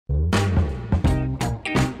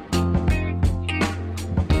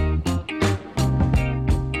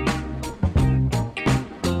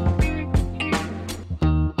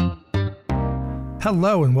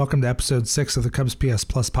Hello and welcome to episode 6 of the Cubs PS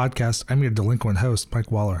Plus podcast. I'm your delinquent host,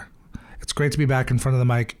 Mike Waller. It's great to be back in front of the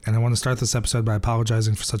mic, and I want to start this episode by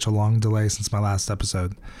apologizing for such a long delay since my last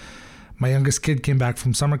episode. My youngest kid came back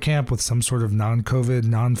from summer camp with some sort of non-COVID,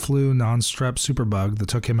 non-flu, non-strep superbug that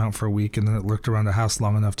took him out for a week, and then it lurked around the house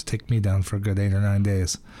long enough to take me down for a good 8 or 9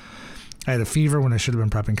 days. I had a fever when I should have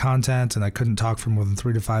been prepping content, and I couldn't talk for more than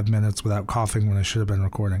 3 to 5 minutes without coughing when I should have been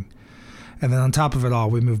recording. And then on top of it all,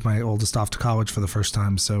 we moved my oldest off to college for the first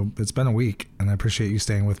time, so it's been a week, and I appreciate you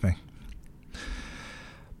staying with me.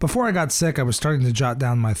 Before I got sick, I was starting to jot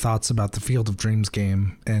down my thoughts about the Field of Dreams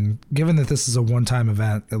game, and given that this is a one-time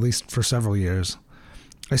event, at least for several years,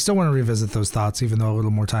 I still want to revisit those thoughts, even though a little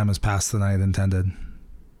more time has passed than I had intended.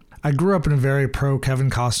 I grew up in a very pro-Kevin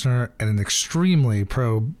Costner and an extremely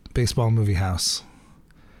pro-baseball movie house.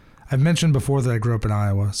 I've mentioned before that I grew up in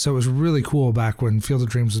Iowa, so it was really cool back when Field of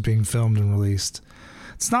Dreams was being filmed and released.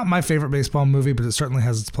 It's not my favorite baseball movie, but it certainly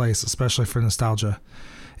has its place, especially for nostalgia.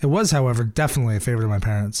 It was, however, definitely a favorite of my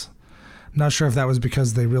parents. I'm not sure if that was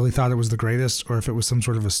because they really thought it was the greatest or if it was some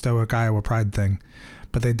sort of a stoic Iowa pride thing,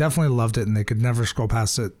 but they definitely loved it and they could never scroll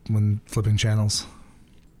past it when flipping channels.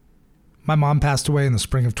 My mom passed away in the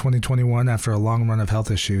spring of 2021 after a long run of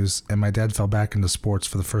health issues, and my dad fell back into sports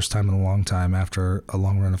for the first time in a long time after a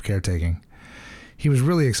long run of caretaking. He was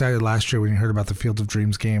really excited last year when he heard about the Field of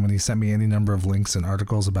Dreams game, and he sent me any number of links and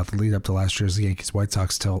articles about the lead up to last year's Yankees-White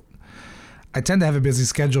Sox tilt. I tend to have a busy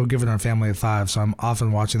schedule given our family of 5, so I'm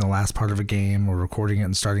often watching the last part of a game or recording it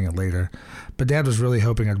and starting it later. But Dad was really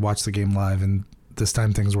hoping I'd watch the game live, and this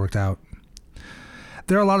time things worked out.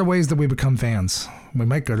 There are a lot of ways that we become fans. We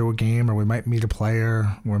might go to a game, or we might meet a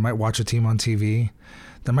player, or we might watch a team on TV.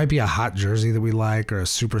 There might be a hot jersey that we like, or a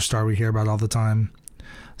superstar we hear about all the time.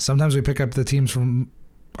 Sometimes we pick up the teams from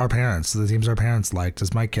our parents, the teams our parents liked,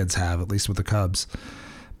 as my kids have, at least with the Cubs.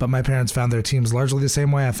 But my parents found their teams largely the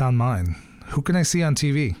same way I found mine. Who can I see on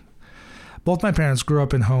TV? Both my parents grew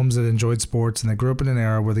up in homes that enjoyed sports, and they grew up in an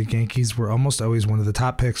era where the Yankees were almost always one of the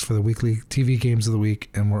top picks for the weekly TV games of the week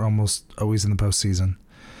and were almost always in the postseason.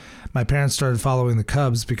 My parents started following the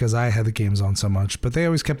Cubs because I had the games on so much, but they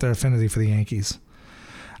always kept their affinity for the Yankees.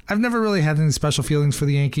 I've never really had any special feelings for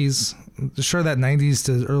the Yankees. Sure, that 90s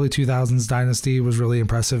to early 2000s dynasty was really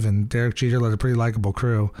impressive, and Derek Jeter led a pretty likable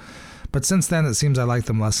crew. But since then, it seems I like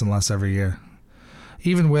them less and less every year.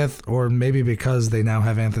 Even with, or maybe because, they now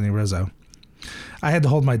have Anthony Rizzo. I had to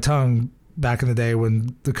hold my tongue back in the day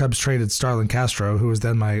when the Cubs traded Starlin Castro, who was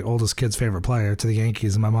then my oldest kid's favorite player, to the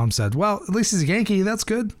Yankees, and my mom said, well, at least he's a Yankee, that's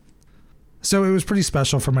good. So it was pretty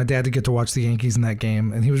special for my dad to get to watch the Yankees in that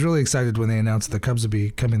game, and he was really excited when they announced the Cubs would be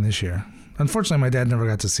coming this year. Unfortunately, my dad never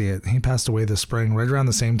got to see it. He passed away this spring, right around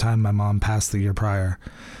the same time my mom passed the year prior.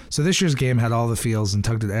 So this year's game had all the feels and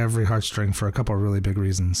tugged at every heartstring for a couple of really big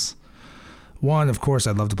reasons. One, of course,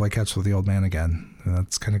 I'd love to play catch with the old man again.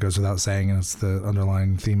 That kind of goes without saying, and it's the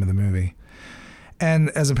underlying theme of the movie. And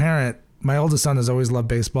as a parent, my oldest son has always loved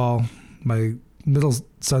baseball. My middle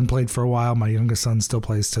son played for a while. My youngest son still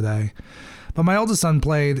plays today. But my oldest son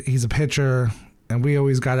played. He's a pitcher, and we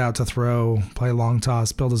always got out to throw, play long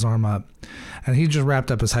toss, build his arm up. And he just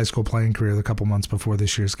wrapped up his high school playing career a couple months before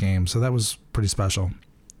this year's game, so that was pretty special.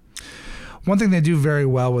 One thing they do very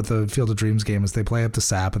well with the Field of Dreams game is they play up the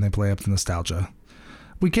sap and they play up the nostalgia.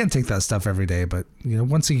 We can't take that stuff every day, but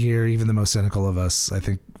once a year, even the most cynical of us, I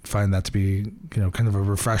think, find that to be kind of a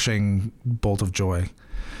refreshing bolt of joy.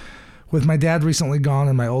 With my dad recently gone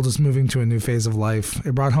and my oldest moving to a new phase of life,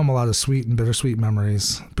 it brought home a lot of sweet and bittersweet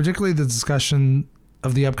memories, particularly the discussion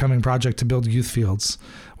of the upcoming project to build youth fields,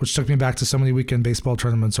 which took me back to so many weekend baseball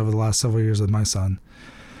tournaments over the last several years with my son.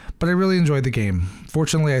 But I really enjoyed the game.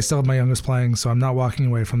 Fortunately, I still have my youngest playing, so I'm not walking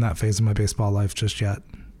away from that phase of my baseball life just yet.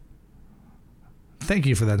 Thank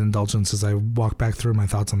you for that indulgence as I walk back through my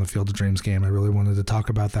thoughts on the Field of Dreams game. I really wanted to talk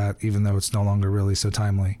about that, even though it's no longer really so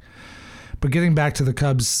timely. But getting back to the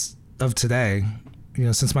Cubs of today,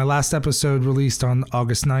 since my last episode released on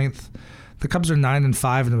August 9th, the Cubs are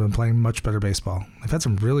 9-5 and have been playing much better baseball. They've had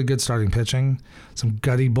some really good starting pitching, some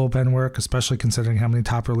gutty bullpen work, especially considering how many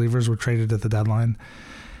top relievers were traded at the deadline.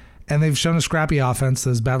 And they've shown a scrappy offense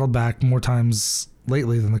that has battled back more times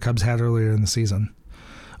lately than the Cubs had earlier in the season.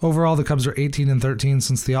 Overall, the Cubs are 18-13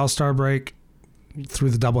 since the All-Star break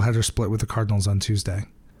through the doubleheader split with the Cardinals on Tuesday.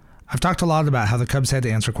 I've talked a lot about how the Cubs had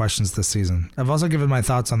to answer questions this season. I've also given my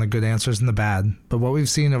thoughts on the good answers and the bad, but what we've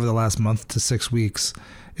seen over the last month to 6 weeks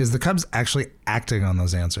is the Cubs actually acting on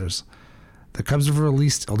those answers. The Cubs have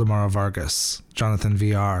released Ildemaro Vargas, Jonathan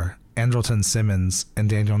VR, Andrelton Simmons, and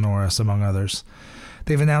Daniel Norris, among others.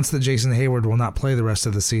 They've announced that Jason Hayward will not play the rest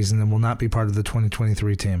of the season and will not be part of the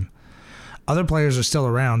 2023 team. Other players are still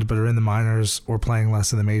around but are in the minors or playing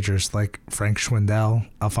less in the majors, like Frank Schwindel,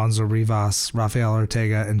 Alfonso Rivas, Rafael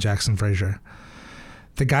Ortega, and Jackson Frazier.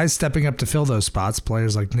 The guys stepping up to fill those spots,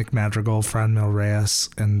 players like Nick Madrigal, Franmil Reyes,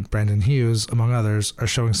 and Brandon Hughes, among others, are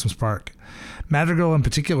showing some spark. Madrigal in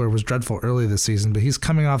particular was dreadful early this season, but he's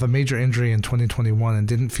coming off a major injury in 2021 and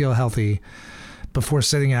didn't feel healthy before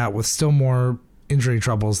sitting out with still more injury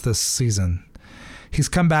troubles this season. He's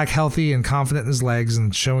come back healthy and confident in his legs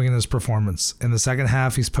and showing in his performance. In the second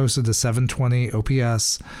half, he's posted a 720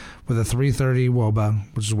 OPS with a 330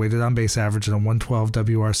 WOBA, which is weighted on base average, and a 112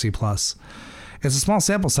 WRC+. It's a small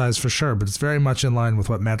sample size for sure, but it's very much in line with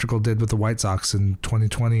what Madrigal did with the White Sox in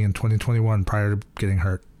 2020 and 2021 prior to getting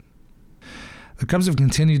hurt. The Cubs have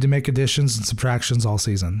continued to make additions and subtractions all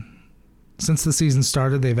season. Since the season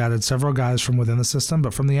started, they've added several guys from within the system,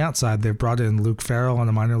 but from the outside, they've brought in Luke Farrell on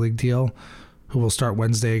a minor league deal, who will start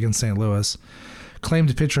Wednesday against St. Louis,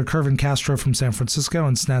 claimed pitcher Kervin Castro from San Francisco,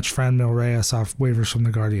 and snatched Franmil Reyes off waivers from the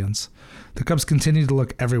Guardians. The Cubs continue to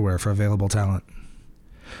look everywhere for available talent.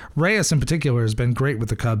 Reyes in particular has been great with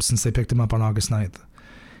the Cubs since they picked him up on August 9th.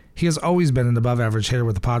 He has always been an above-average hitter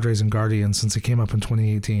with the Padres and Guardians since he came up in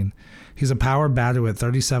 2018. He's a power batter with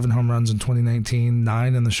 37 home runs in 2019,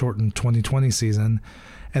 9 in the shortened 2020 season,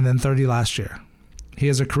 and then 30 last year. He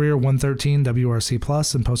has a career 113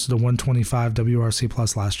 WRC+, and posted a 125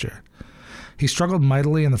 WRC+ last year. He struggled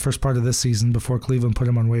mightily in the first part of this season before Cleveland put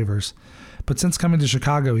him on waivers, but since coming to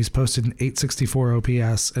Chicago, he's posted an 864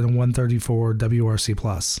 OPS and a 134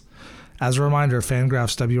 WRC+. As a reminder,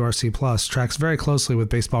 Fangraph's WRC+ tracks very closely with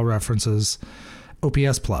Baseball Reference's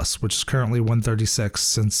OPS+, which is currently 136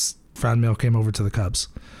 since Franmil came over to the Cubs.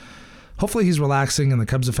 Hopefully he's relaxing and the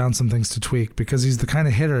Cubs have found some things to tweak, because he's the kind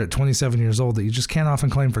of hitter at 27 years old that you just can't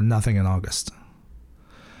often claim for nothing in August.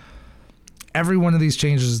 Every one of these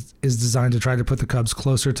changes is designed to try to put the Cubs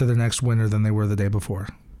closer to their next winner than they were the day before.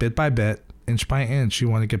 Bit by bit, inch by inch, you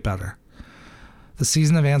want to get better. The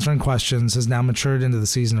season of answering questions has now matured into the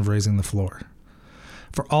season of raising the floor.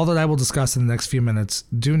 For all that I will discuss in the next few minutes,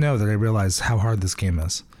 do know that I realize how hard this game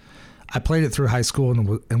is. I played it through high school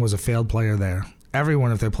and was a failed player there.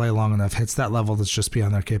 Everyone, if they play long enough, hits that level that's just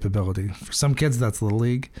beyond their capability. For some kids, that's Little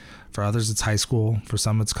League. For others, it's high school. For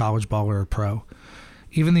some, it's college ball or pro.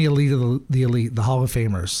 Even the elite of the elite, the Hall of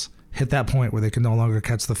Famers, hit that point where they can no longer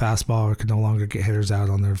catch the fastball or can no longer get hitters out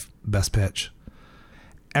on their best pitch.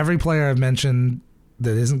 Every player I've mentioned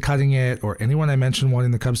that isn't cutting it, or anyone I mentioned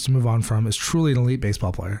wanting the Cubs to move on from, is truly an elite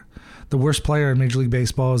baseball player. The worst player in Major League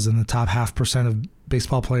Baseball is in the top 0.5% of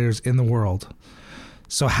baseball players in the world.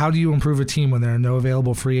 So how do you improve a team when there are no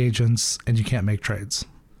available free agents and you can't make trades?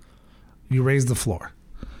 You raise the floor.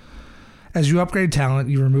 As you upgrade talent,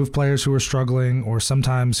 you remove players who are struggling or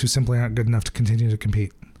sometimes who simply aren't good enough to continue to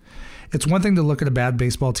compete. It's one thing to look at a bad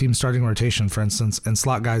baseball team starting rotation, for instance, and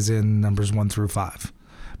slot guys in numbers 1 through 5.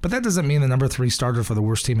 But that doesn't mean the number 3 starter for the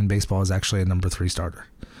worst team in baseball is actually a number 3 starter.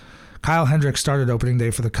 Kyle Hendricks started opening day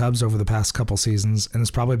for the Cubs over the past couple seasons and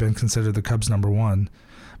has probably been considered the Cubs' number 1.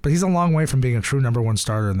 But he's a long way from being a true number 1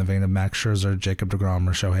 starter in the vein of Max Scherzer, Jacob deGrom,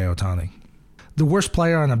 or Shohei Ohtani. The worst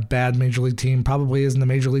player on a bad Major League team probably isn't a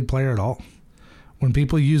Major League player at all. When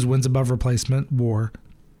people use wins above replacement, WAR,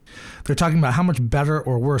 they're talking about how much better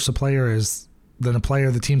or worse a player is than a player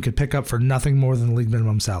the team could pick up for nothing more than the league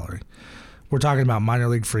minimum salary. We're talking about minor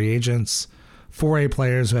league free agents, 4A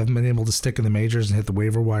players who haven't been able to stick in the majors and hit the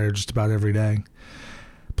waiver wire just about every day,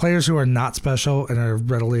 players who are not special and are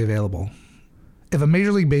readily available. If a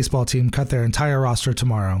Major League Baseball team cut their entire roster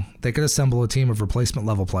tomorrow, they could assemble a team of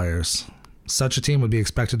replacement-level players. Such a team would be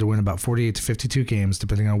expected to win about 48 to 52 games,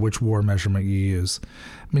 depending on which WAR measurement you use,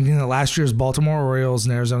 meaning that last year's Baltimore Orioles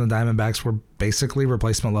and Arizona Diamondbacks were basically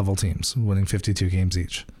replacement-level teams, winning 52 games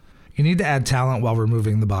each. You need to add talent while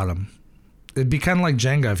removing the bottom. It'd be kind of like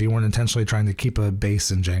Jenga if you weren't intentionally trying to keep a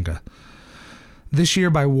base in Jenga. This year,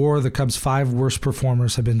 by WAR, the Cubs' 5 worst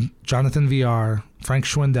performers have been Jonathan VR, Frank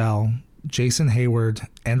Schwindel, Jason Hayward,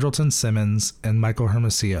 Andrelton Simmons, and Michael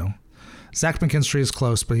Hermosillo. Zach McKinstry is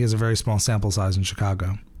close, but he has a very small sample size in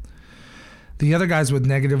Chicago. The other guys with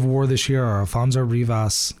negative WAR this year are Alfonso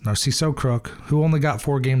Rivas, Narciso Crook, who only got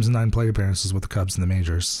 4 games and 9 plate appearances with the Cubs in the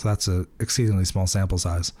majors, so that's an exceedingly small sample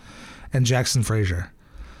size, and Jackson Frazier.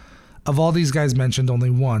 Of all these guys mentioned, only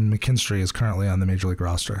one, McKinstry, is currently on the Major League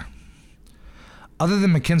roster. Other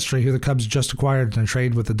than McKinstry, who the Cubs just acquired in a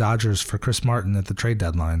trade with the Dodgers for Chris Martin at the trade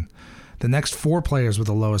deadline, the next 4 players with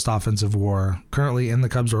the lowest offensive WAR currently in the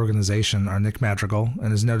Cubs organization are Nick Madrigal,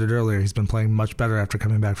 and as noted earlier, he's been playing much better after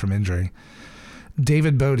coming back from injury,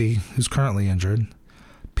 David Bodie, who's currently injured,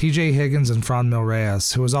 PJ Higgins, and Franmil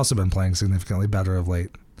Reyes, who has also been playing significantly better of late.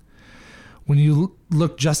 When you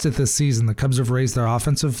look just at this season, the Cubs have raised their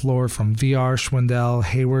offensive floor from VR, Schwindel,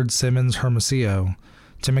 Hayward, Simmons, Hermosillo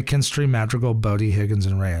to McKinstry, Madrigal, Bodie, Higgins,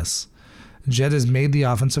 and Reyes. Jed has made the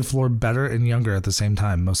offensive floor better and younger at the same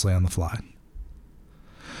time, mostly on the fly.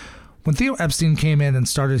 When Theo Epstein came in and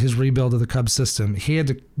started his rebuild of the Cubs system, he had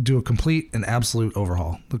to do a complete and absolute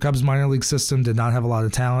overhaul. The Cubs minor league system did not have a lot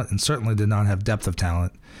of talent and certainly did not have depth of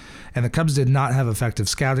talent. And the Cubs did not have effective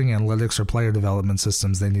scouting, analytics, or player development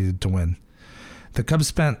systems they needed to win. The Cubs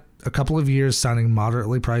spent a couple of years signing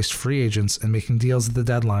moderately priced free agents and making deals at the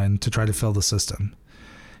deadline to try to fill the system.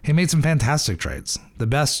 He made some fantastic trades, the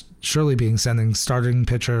best surely being sending starting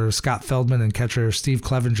pitcher Scott Feldman and catcher Steve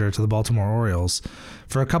Clevenger to the Baltimore Orioles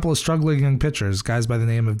for a couple of struggling young pitchers, guys by the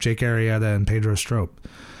name of Jake Arrieta and Pedro Strop.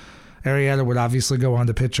 Arrieta would obviously go on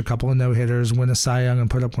to pitch a couple of no-hitters, win a Cy Young, and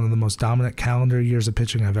put up one of the most dominant calendar years of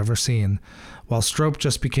pitching I've ever seen, while Strop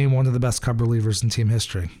just became one of the best Cub relievers in team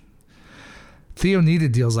history. Theo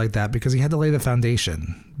needed deals like that because he had to lay the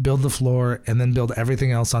foundation, build the floor, and then build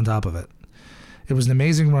everything else on top of it. It was an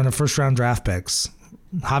amazing run of first-round draft picks.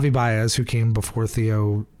 Javi Baez, who came before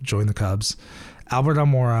Theo joined the Cubs, Albert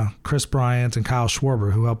Almora, Chris Bryant, and Kyle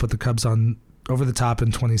Schwarber, who helped put the Cubs on over the top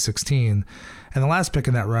in 2016. And the last pick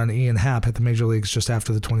in that run, Ian Happ, hit the major leagues just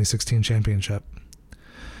after the 2016 championship.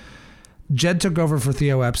 Jed took over for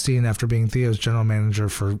Theo Epstein after being Theo's general manager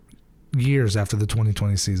for years after the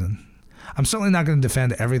 2020 season. I'm certainly not going to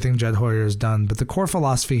defend everything Jed Hoyer has done, but the core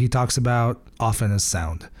philosophy he talks about often is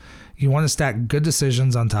sound. You want to stack good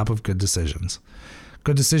decisions on top of good decisions.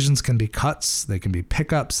 Good decisions can be cuts, they can be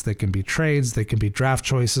pickups, they can be trades, they can be draft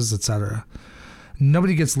choices, etc.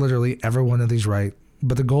 Nobody gets literally every one of these right,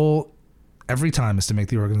 but the goal every time is to make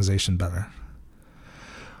the organization better.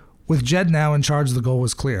 With Jed now in charge, the goal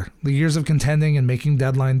was clear. The years of contending and making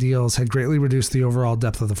deadline deals had greatly reduced the overall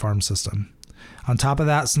depth of the farm system. On top of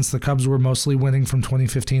that, since the Cubs were mostly winning from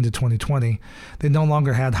 2015 to 2020, they no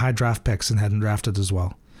longer had high draft picks and hadn't drafted as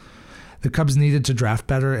well. The Cubs needed to draft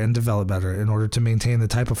better and develop better in order to maintain the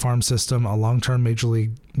type of farm system a long-term major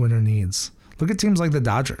league winner needs. Look at teams like the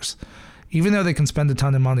Dodgers. Even though they can spend a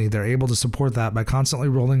ton of money, they're able to support that by constantly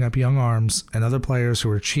rolling up young arms and other players who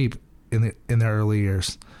are cheap in their early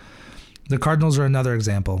years. The Cardinals are another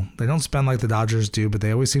example. They don't spend like the Dodgers do, but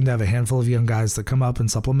they always seem to have a handful of young guys that come up and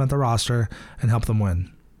supplement the roster and help them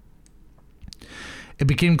win. It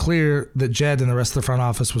became clear that Jed and the rest of the front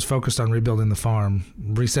office was focused on rebuilding the farm,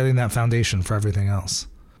 resetting that foundation for everything else.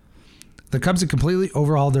 The Cubs had completely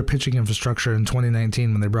overhauled their pitching infrastructure in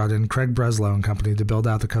 2019 when they brought in Craig Breslow and company to build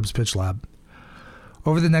out the Cubs pitch lab.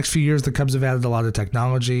 Over the next few years, the Cubs have added a lot of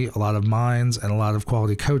technology, a lot of minds, and a lot of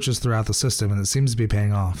quality coaches throughout the system, and it seems to be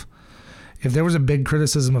paying off. If there was a big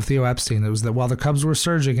criticism of Theo Epstein, it was that while the Cubs were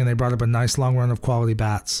surging and they brought up a nice long run of quality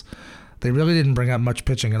bats, they really didn't bring up much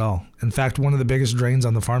pitching at all. In fact, one of the biggest drains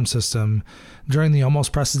on the farm system during the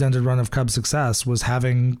almost precedented run of Cubs success was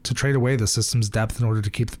having to trade away the system's depth in order to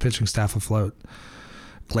keep the pitching staff afloat.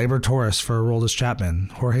 Gleyber Torres for Aroldis Chapman,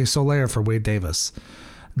 Jorge Soler for Wade Davis,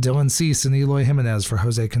 Dylan Cease and Eloy Jimenez for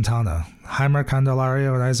Jose Quintana, Heimer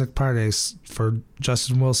Candelario and Isaac Paredes for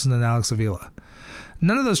Justin Wilson and Alex Avila.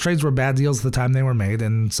 None of those trades were bad deals at the time they were made,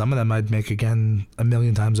 and some of them I'd make again a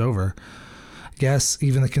million times over. Yes,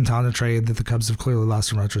 even the Quintana trade that the Cubs have clearly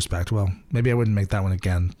lost in retrospect. Well, maybe I wouldn't make that one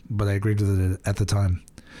again, but I agreed with it at the time.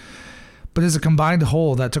 But as a combined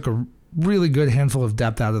whole, that took a really good handful of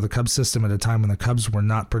depth out of the Cubs system at a time when the Cubs were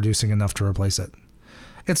not producing enough to replace it.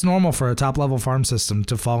 It's normal for a top-level farm system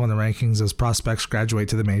to fall in the rankings as prospects graduate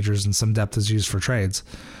to the majors and some depth is used for trades.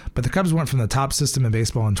 But the Cubs went from the top system in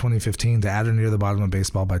baseball in 2015 to at or near the bottom of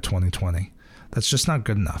baseball by 2020. That's just not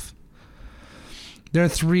good enough. There are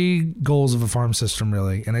three goals of a farm system,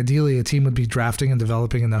 really, and ideally a team would be drafting and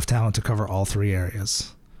developing enough talent to cover all three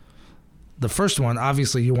areas. The first one,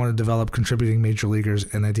 obviously, you want to develop contributing major leaguers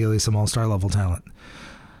and ideally some all-star level talent.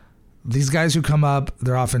 These guys who come up,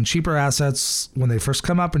 they're often cheaper assets when they first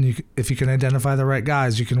come up, and if you can identify the right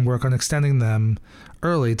guys, you can work on extending them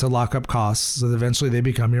early to lock up costs so that eventually they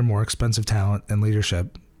become your more expensive talent and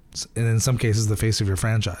leadership, and in some cases the face of your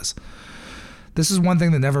franchise. This is one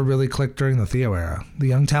thing that never really clicked during the Theo era. The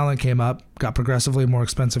young talent came up, got progressively more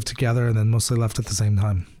expensive together, and then mostly left at the same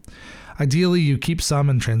time. Ideally, you keep some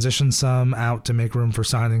and transition some out to make room for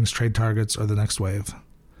signings, trade targets, or the next wave.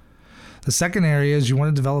 The second area is you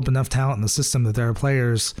want to develop enough talent in the system that there are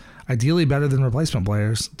players, ideally better than replacement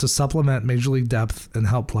players, to supplement major league depth and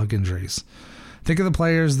help plug injuries. Think of the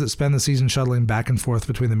players that spend the season shuttling back and forth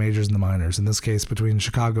between the majors and the minors, in this case between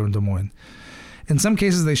Chicago and Des Moines. In some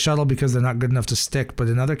cases, they shuttle because they're not good enough to stick, but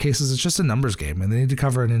in other cases, it's just a numbers game, and they need to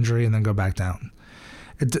cover an injury and then go back down.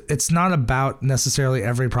 It's not about necessarily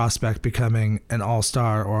every prospect becoming an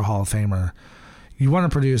all-star or a Hall of Famer. You want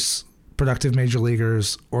to produce productive major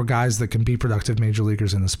leaguers or guys that can be productive major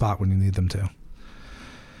leaguers in the spot when you need them to.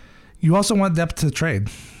 You also want depth to trade.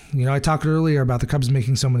 I talked earlier about the Cubs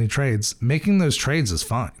making so many trades. Making those trades is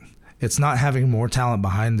fine. It's not having more talent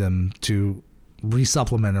behind them to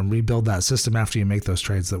resupplement and rebuild that system after you make those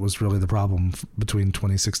trades that was really the problem between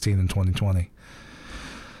 2016 and 2020.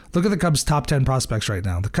 Look at the Cubs' top 10 prospects right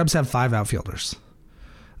now. The Cubs have 5 outfielders.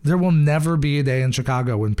 There will never be a day in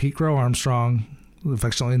Chicago when Pete Crow Armstrong,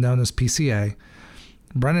 affectionately known as PCA,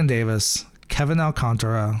 Brennan Davis, Kevin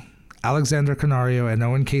Alcantara, Alexander Canario, and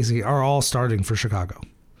Owen Casey are all starting for Chicago.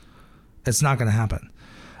 It's not going to happen.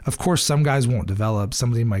 Of course, some guys won't develop.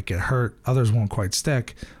 Somebody might get hurt. Others won't quite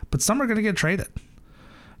stick. But some are going to get traded.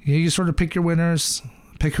 You sort of pick your winners,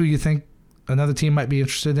 pick who you think another team might be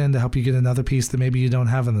interested in to help you get another piece that maybe you don't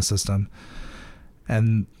have in the system.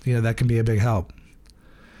 And, that can be a big help.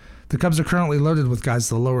 The Cubs are currently loaded with guys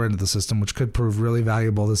at the lower end of the system, which could prove really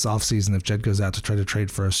valuable this offseason if Jed goes out to try to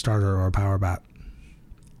trade for a starter or a power bat.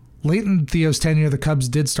 Late in Theo's tenure, the Cubs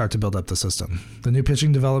did start to build up the system. The new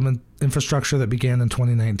pitching development infrastructure that began in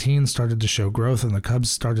 2019 started to show growth, and the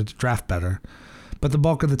Cubs started to draft better. But the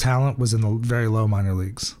bulk of the talent was in the very low minor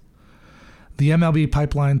leagues. The MLB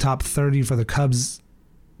pipeline top 30 for the Cubs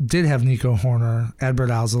did have Nico Horner, Adbert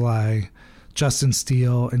Alzolay, Justin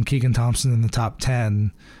Steele, and Keegan Thompson in the top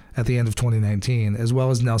 10 at the end of 2019, as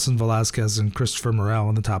well as Nelson Velasquez and Christopher Morel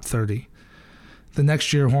in the top 30. The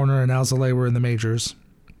next year, Horner and Alzolay were in the majors,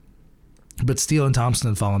 but Steele and Thompson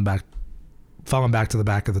had fallen back to the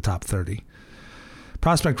back of the top 30.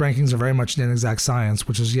 Prospect rankings are very much an inexact science,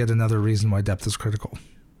 which is yet another reason why depth is critical.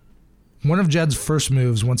 One of Jed's first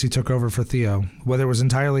moves once he took over for Theo, whether it was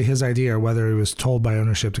entirely his idea or whether he was told by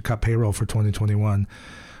ownership to cut payroll for 2021,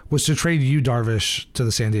 was to trade Yu Darvish to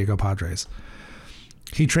the San Diego Padres.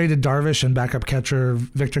 He traded Darvish and backup catcher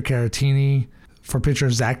Victor Caratini for pitcher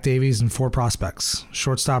Zach Davies and 4 prospects: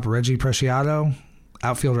 shortstop Reggie Preciado,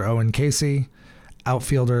 outfielder Owen Casey,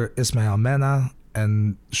 outfielder Ismael Mena,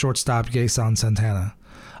 and shortstop Yeson Santana.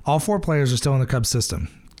 All 4 players are still in the Cubs system.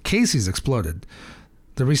 Casey's exploded.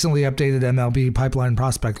 The recently updated MLB pipeline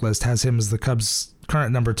prospect list has him as the Cubs'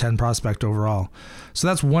 current number 10 prospect overall. So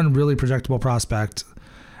that's one really projectable prospect.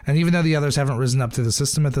 And even though the others haven't risen up through the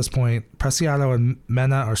system at this point, Preciado and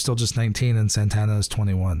Mena are still just 19 and Santana is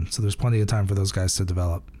 21. So there's plenty of time for those guys to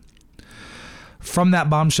develop. From that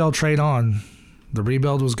bombshell trade on, the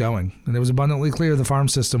rebuild was going, and it was abundantly clear the farm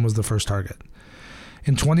system was the first target.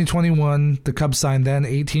 In 2021, the Cubs signed then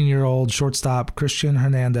 18-year-old shortstop Christian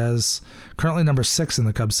Hernandez, currently number 6 in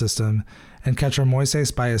the Cubs system, and catcher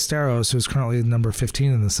Moises Ballesteros, who's currently number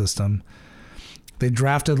 15 in the system. They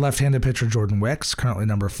drafted left-handed pitcher Jordan Wicks, currently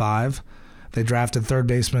number 5. They drafted third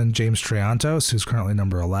baseman James Triantos, who's currently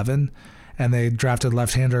number 11. And they drafted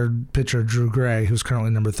left-handed pitcher Drew Gray, who's currently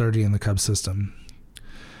number 30 in the Cubs system.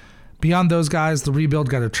 Beyond those guys, the rebuild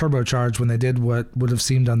got a turbocharge when they did what would have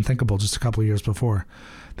seemed unthinkable just a couple years before.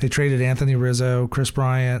 They traded Anthony Rizzo, Chris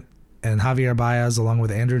Bryant, and Javier Baez, along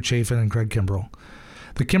with Andrew Chafin and Craig Kimbrell.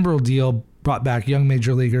 The Kimbrell deal brought back young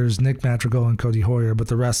major leaguers Nick Madrigal and Cody Hoyer, but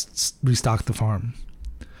the rest restocked the farm.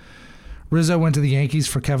 Rizzo went to the Yankees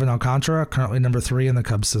for Kevin Alcantara, currently number 3 in the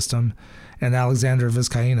Cubs system, and Alexander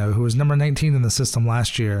Vizcaino, who was number 19 in the system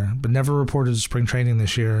last year, but never reported to spring training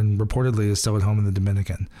this year and reportedly is still at home in the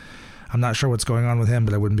Dominican. I'm not sure what's going on with him,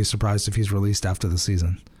 but I wouldn't be surprised if he's released after the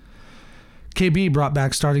season. KB brought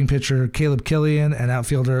back starting pitcher Caleb Killian and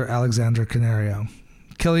outfielder Alexander Canario.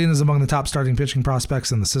 Killian is among the top starting pitching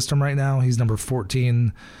prospects in the system right now. He's number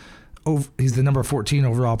 14. He's the number 14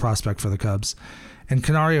 overall prospect for the Cubs. And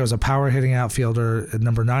Canario is a power-hitting outfielder at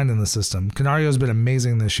number 9 in the system. Canario has been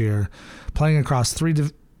amazing this year, playing across three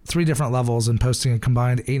different levels and posting a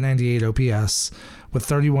combined 898 OPS with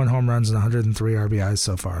 31 home runs and 103 RBIs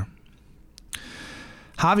so far.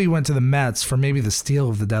 Javi went to the Mets for maybe the steal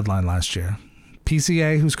of the deadline last year.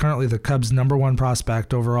 PCA, who's currently the Cubs' number 1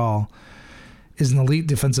 prospect overall, is an elite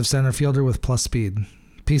defensive center fielder with plus speed.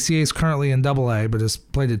 PCA is currently in AA, but has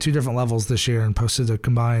played at 2 different levels this year and posted a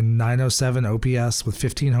combined 907 OPS with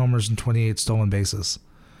 15 homers and 28 stolen bases.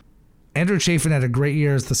 Andrew Chafin had a great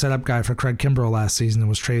year as the setup guy for Craig Kimbrell last season and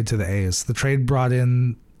was traded to the A's. The trade brought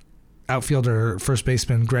in outfielder first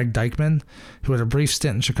baseman Greg Dykman, who had a brief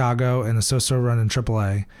stint in Chicago and a so-so run in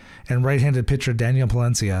AAA, and right-handed pitcher Daniel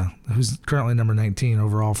Palencia, who's currently number 19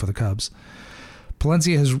 overall for the Cubs.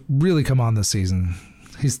 Palencia has really come on this season.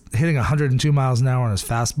 He's hitting 102 miles an hour on his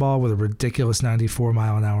fastball with a ridiculous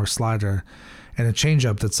 94-mile-an-hour slider and a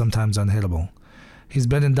changeup that's sometimes unhittable. He's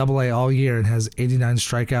been in AA all year and has 89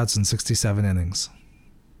 strikeouts in 67 innings.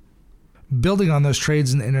 Building on those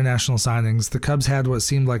trades and international signings, the Cubs had what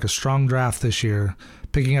seemed like a strong draft this year,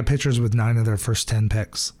 picking up pitchers with 9 of their first 10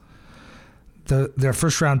 picks. Their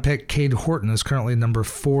first-round pick, Cade Horton, is currently number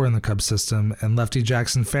 4 in the Cubs system, and lefty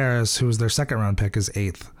Jackson Ferris, who was their second-round pick, is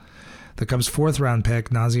 8th. The Cubs' 4th-round pick,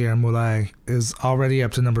 Nazier Moulay, is already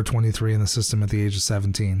up to number 23 in the system at the age of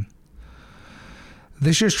 17.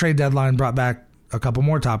 This year's trade deadline brought back a couple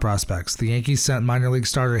more top prospects. The Yankees sent minor league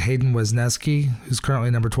starter Hayden Wesneski, who's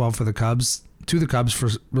currently number 12 for the Cubs, to the Cubs for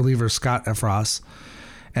reliever Scott Efros.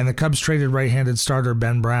 And the Cubs traded right-handed starter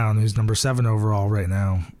Ben Brown, who's number 7 overall right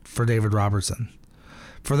now, for David Robertson.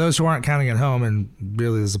 For those who aren't counting at home, and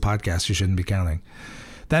really this is a podcast, you shouldn't be counting,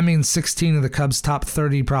 that means 16 of the Cubs' top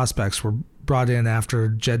 30 prospects were brought in after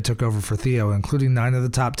Jed took over for Theo, including 9 of the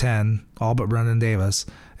top 10, all but Brennan Davis,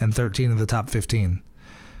 and 13 of the top 15.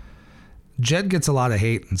 Jed gets a lot of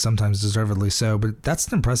hate, and sometimes deservedly so, but that's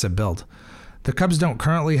an impressive build. The Cubs don't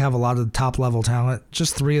currently have a lot of top-level talent,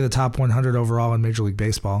 just 3 of the top 100 overall in Major League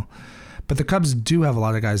Baseball. But the Cubs do have a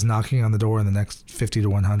lot of guys knocking on the door in the next 50 to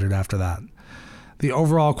 100 after that. The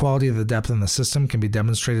overall quality of the depth in the system can be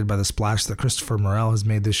demonstrated by the splash that Christopher Morel has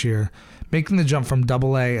made this year, making the jump from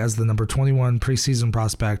Double-A as the number 21 preseason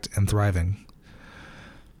prospect and thriving.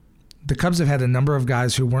 The Cubs have had a number of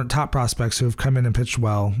guys who weren't top prospects who have come in and pitched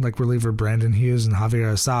well, like reliever Brandon Hughes and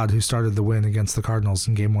Javier Assad, who started the win against the Cardinals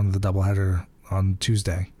in Game 1 of the doubleheader on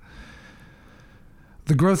Tuesday.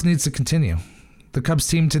 The growth needs to continue. The Cubs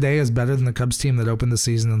team today is better than the Cubs team that opened the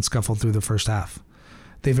season and scuffled through the first half.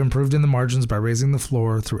 They've improved in the margins by raising the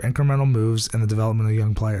floor through incremental moves and the development of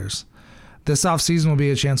young players. This offseason will be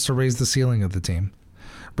a chance to raise the ceiling of the team.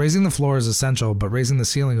 Raising the floor is essential, but raising the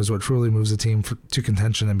ceiling is what truly moves a team to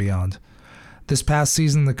contention and beyond. This past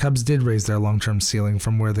season, the Cubs did raise their long-term ceiling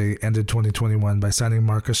from where they ended 2021 by signing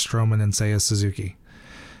Marcus Stroman and Seiya Suzuki.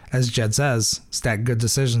 As Jed says, stack good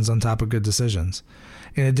decisions on top of good decisions.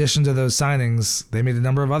 In addition to those signings, they made a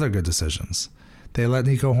number of other good decisions. They let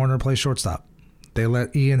Nico Hoerner play shortstop. They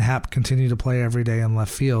let Ian Happ continue to play every day in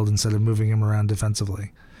left field instead of moving him around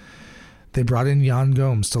defensively. They brought in Yan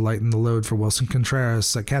Gomes to lighten the load for Wilson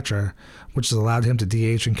Contreras at catcher, which has allowed him to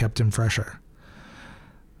DH and kept him fresher.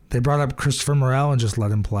 They brought up Christopher Morel and just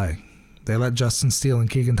let him play. They let Justin Steele and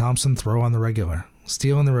Keegan Thompson throw on the regular.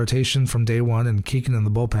 Steele in the rotation from day one and Keegan in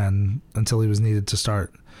the bullpen until he was needed to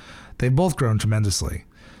start. They've both grown tremendously.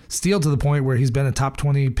 Steele to the point where he's been a top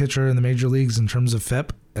 20 pitcher in the major leagues in terms of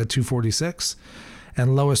FIP at 246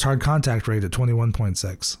 and lowest hard contact rate at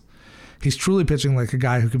 21.6. He's truly pitching like a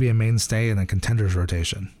guy who could be a mainstay in a contender's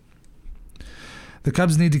rotation. The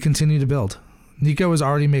Cubs need to continue to build. Nico is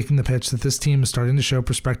already making the pitch that this team is starting to show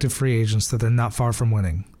prospective free agents that they're not far from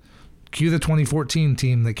winning. Cue the 2014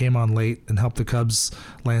 team that came on late and helped the Cubs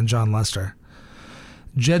land John Lester.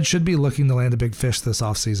 Jed should be looking to land a big fish this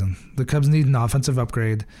offseason. The Cubs need an offensive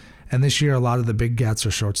upgrade, and this year a lot of the big gats are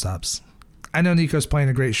shortstops. I know Nico's playing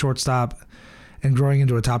a great shortstop and growing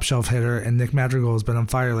into a top-shelf hitter, and Nick Madrigal has been on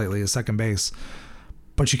fire lately at second base.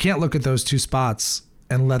 But you can't look at those two spots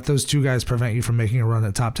and let those two guys prevent you from making a run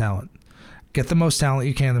at top talent. Get the most talent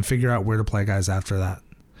you can and figure out where to play guys after that.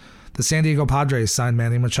 The San Diego Padres signed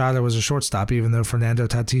Manny Machado as a shortstop, even though Fernando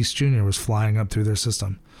Tatis Jr. was flying up through their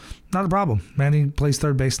system. Not a problem. Manny plays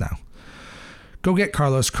third base now. Go get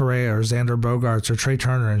Carlos Correa or Xander Bogaerts or Trey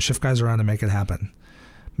Turner and shift guys around to make it happen.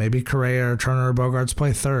 Maybe Correa or Turner or Bogaerts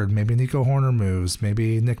play third. Maybe Nico Hoerner moves.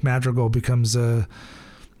 Maybe Nick Madrigal becomes a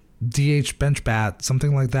DH bench bat,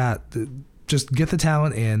 something like that. Just get the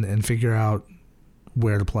talent in and figure out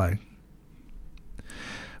where to play.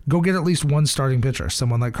 Go get at least one starting pitcher,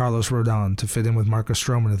 someone like Carlos Rodon, to fit in with Marcus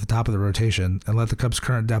Stroman at the top of the rotation and let the Cubs'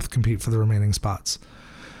 current depth compete for the remaining spots.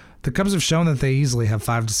 The Cubs have shown that they easily have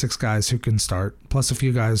 5 to 6 guys who can start, plus a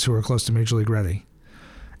few guys who are close to Major League ready.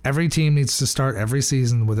 Every team needs to start every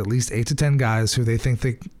season with at least 8 to 10 guys who they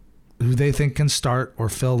think can start or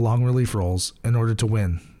fill long relief roles in order to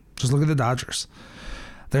win. Just look at the Dodgers.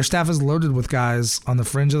 Their staff is loaded with guys on the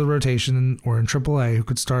fringe of the rotation or in AAA who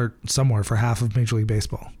could start somewhere for half of Major League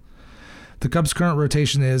Baseball. The Cubs' current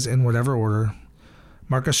rotation is, in whatever order,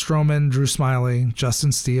 Marcus Stroman, Drew Smyly,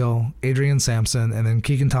 Justin Steele, Adrian Sampson, and then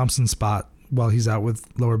Keegan Thompson's spot while he's out with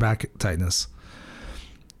lower back tightness.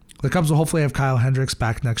 The Cubs will hopefully have Kyle Hendricks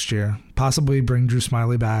back next year, possibly bring Drew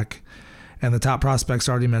Smyly back, and the top prospects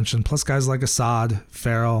already mentioned, plus guys like Assad,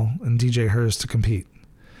 Farrell, and DJ Hurst to compete.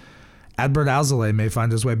 Adbert Alzolay may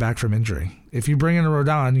find his way back from injury. If you bring in a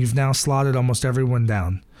Rodon, you've now slotted almost everyone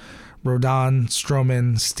down. Rodon,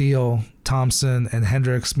 Stroman, Steele, Thompson, and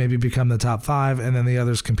Hendricks maybe become the top 5, and then the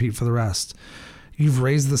others compete for the rest. You've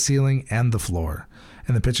raised the ceiling and the floor,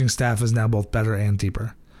 and the pitching staff is now both better and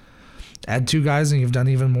deeper. Add 2 guys and you've done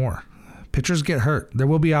even more. Pitchers get hurt. There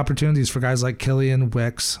will be opportunities for guys like Killian,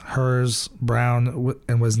 Wicks, Hers, Brown,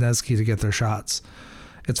 and Wisniewski to get their shots.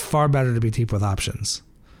 It's far better to be deep with options.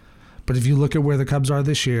 But if you look at where the Cubs are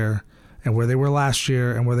this year and where they were last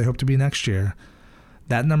year and where they hope to be next year,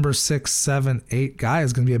 that number 6, 7, 8 guy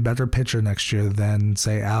is going to be a better pitcher next year than,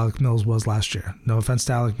 say, Alec Mills was last year. No offense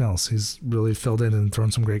to Alec Mills. He's really filled in and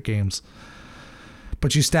thrown some great games.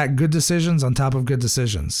 But you stack good decisions on top of good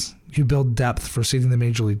decisions. You build depth for seeding the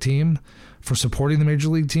Major League team, for supporting the Major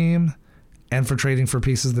League team, and for trading for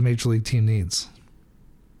pieces the Major League team needs.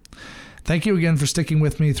 Thank you again for sticking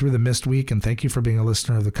with me through the missed week, and thank you for being a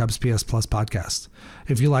listener of the Cubs PS Plus podcast.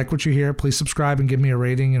 If you like what you hear, please subscribe and give me a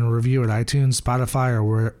rating and a review at iTunes, Spotify,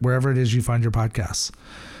 or wherever it is you find your podcasts.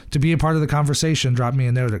 To be a part of the conversation, drop me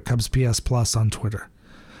a note at Cubs PS Plus on Twitter.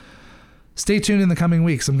 Stay tuned in the coming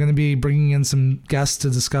weeks. I'm going to be bringing in some guests to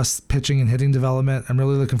discuss pitching and hitting development. I'm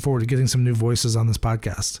really looking forward to getting some new voices on this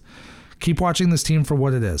podcast. Keep watching this team for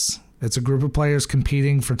what it is. It's a group of players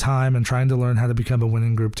competing for time and trying to learn how to become a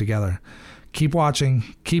winning group together. Keep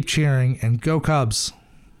watching, keep cheering, and go Cubs!